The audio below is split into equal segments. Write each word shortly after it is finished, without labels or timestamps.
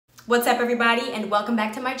What's up everybody and welcome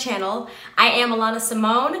back to my channel. I am Alana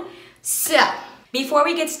Simone. So, before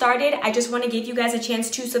we get started, I just want to give you guys a chance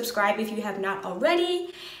to subscribe if you have not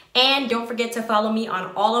already. And don't forget to follow me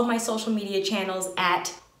on all of my social media channels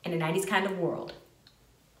at In a 90s Kind of World.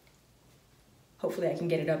 Hopefully I can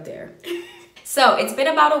get it up there. So, it's been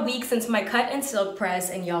about a week since my cut and silk press,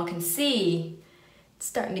 and y'all can see it's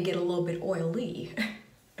starting to get a little bit oily.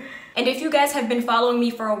 And if you guys have been following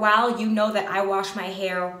me for a while, you know that I wash my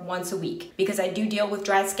hair once a week because I do deal with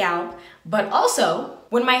dry scalp. But also,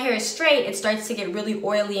 when my hair is straight, it starts to get really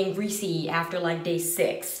oily and greasy after like day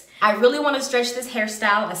 6. I really want to stretch this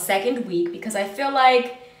hairstyle a second week because I feel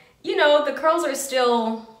like, you know, the curls are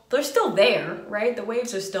they're still there, right? The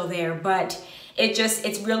waves are still there, but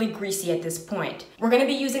it's really greasy at this point. We're gonna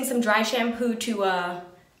be using some dry shampoo to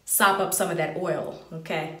sop up some of that oil,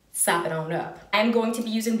 okay? Sop it on up. I'm going to be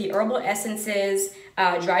using the Herbal Essences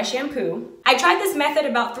dry shampoo. I tried this method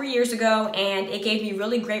about 3 years ago and it gave me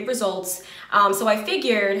really great results. So I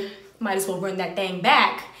figured, might as well run that thing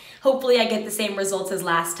back. Hopefully I get the same results as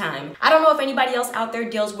last time. I don't know if anybody else out there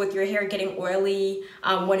deals with your hair getting oily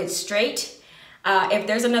when it's straight. If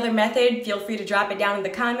there's another method, feel free to drop it down in the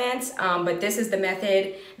comments, but this is the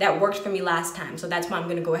method that worked for me last time, so that's why I'm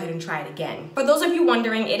gonna go ahead and try it again. For those of you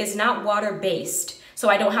wondering, it is not water-based, so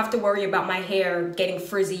I don't have to worry about my hair getting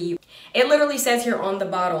frizzy. It literally says here on the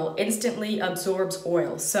bottle, instantly absorbs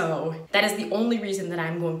oil, so that is the only reason that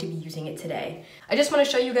I'm going to be using it today. I just wanna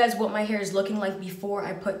show you guys what my hair is looking like before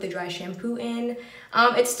I put the dry shampoo in.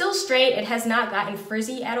 It's still straight, it has not gotten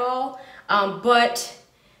frizzy at all, but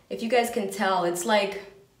if you guys can tell, it's like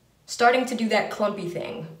starting to do that clumpy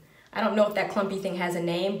thing. I don't know if that clumpy thing has a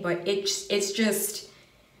name, but it's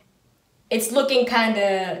looking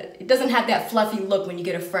kinda, it doesn't have that fluffy look when you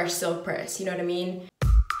get a fresh silk press, you know what I mean?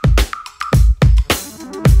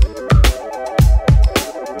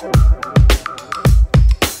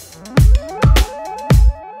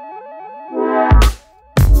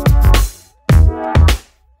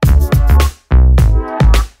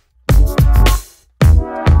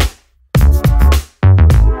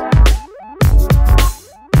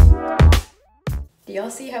 Do y'all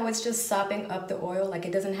see how it's just sopping up the oil? Like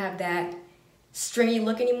it doesn't have that stringy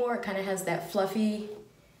look anymore. It kind of has that fluffy,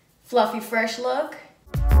 fresh look.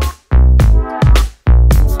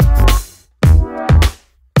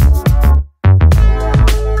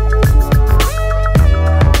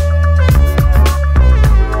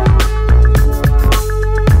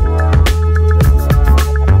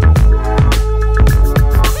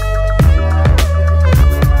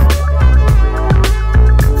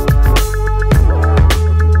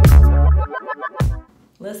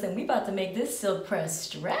 Listen, we about to make this silk press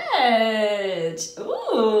stretch.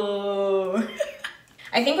 Ooh.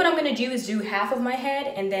 I think what I'm gonna do is do half of my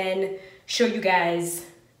head and then show you guys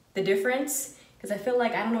the difference, because I feel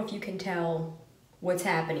like, I don't know if you can tell what's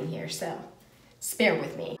happening here, so bear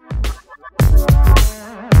with me.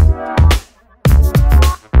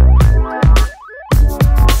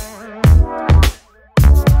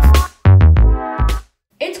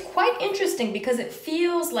 Interesting because it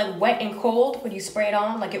feels like wet and cold when you spray it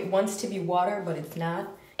on, like it wants to be water, but it's not.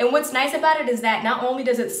 And what's nice about it is that not only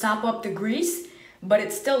does it sop up the grease, but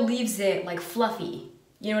it still leaves it like fluffy.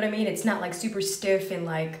 You know what I mean? It's not like super stiff and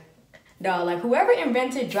like, no, like whoever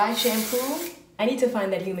invented dry shampoo, I need to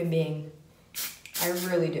find that human being. I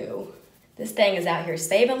really do. This thing is out here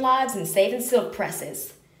saving lives and saving silk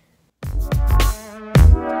presses.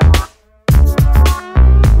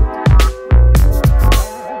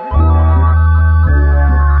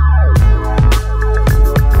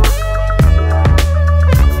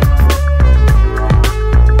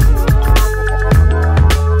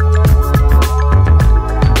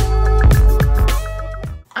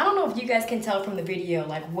 Can tell from the video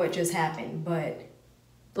like what just happened, but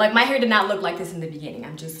like my hair did not look like this in the beginning.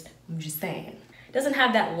 I'm just saying, it doesn't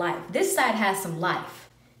have that life. This side has some life.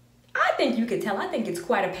 I think you can tell. I think it's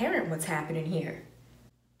quite apparent what's happening here.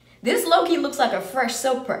 This low-key looks like a fresh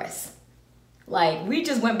silk press, like we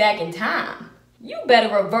just went back in time. You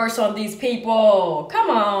better reverse on these people. Come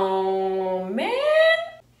on, man.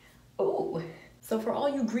 Oh, so for all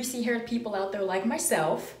you greasy haired people out there like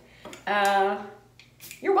myself,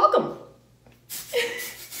 you're welcome.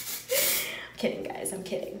 I'm kidding, guys, I'm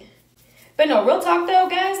kidding. But no, real talk though,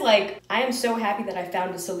 guys, like I am so happy that I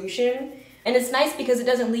found a solution. And it's nice because it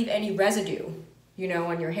doesn't leave any residue, you know,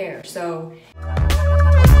 on your hair. So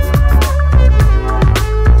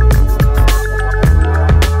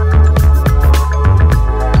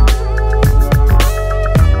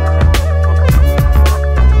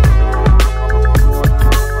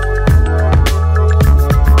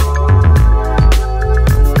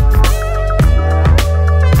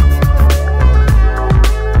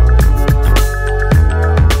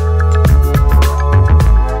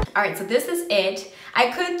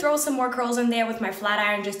throw some more curls in there with my flat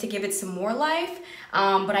iron just to give it some more life,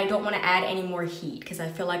 but I don't want to add any more heat because I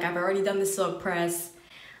feel like I've already done the silk press.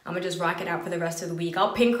 I'm gonna just rock it out for the rest of the week.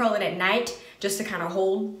 I'll pin curl it at night just to kind of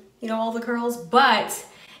hold, you know, all the curls. But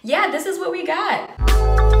yeah, this is what we got.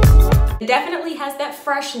 It definitely has that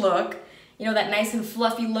fresh look, you know, that nice and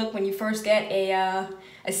fluffy look when you first get a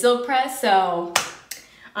silk press. So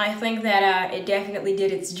I think that it definitely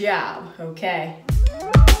did its job, okay?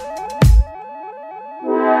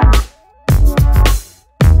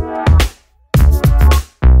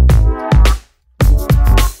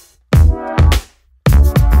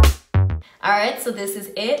 Alright, so this is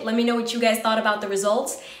it. Let me know what you guys thought about the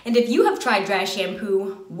results. And if you have tried dry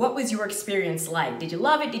shampoo, what was your experience like? Did you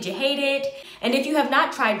love it? Did you hate it? And if you have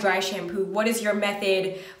not tried dry shampoo, what is your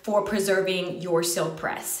method for preserving your silk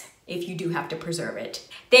press, if you do have to preserve it?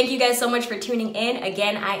 Thank you guys so much for tuning in.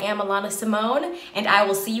 Again, I am Alana Simone, and I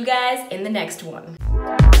will see you guys in the next one.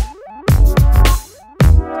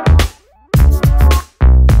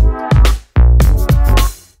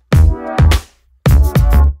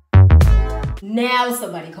 Now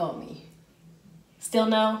somebody call me. Still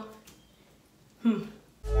no?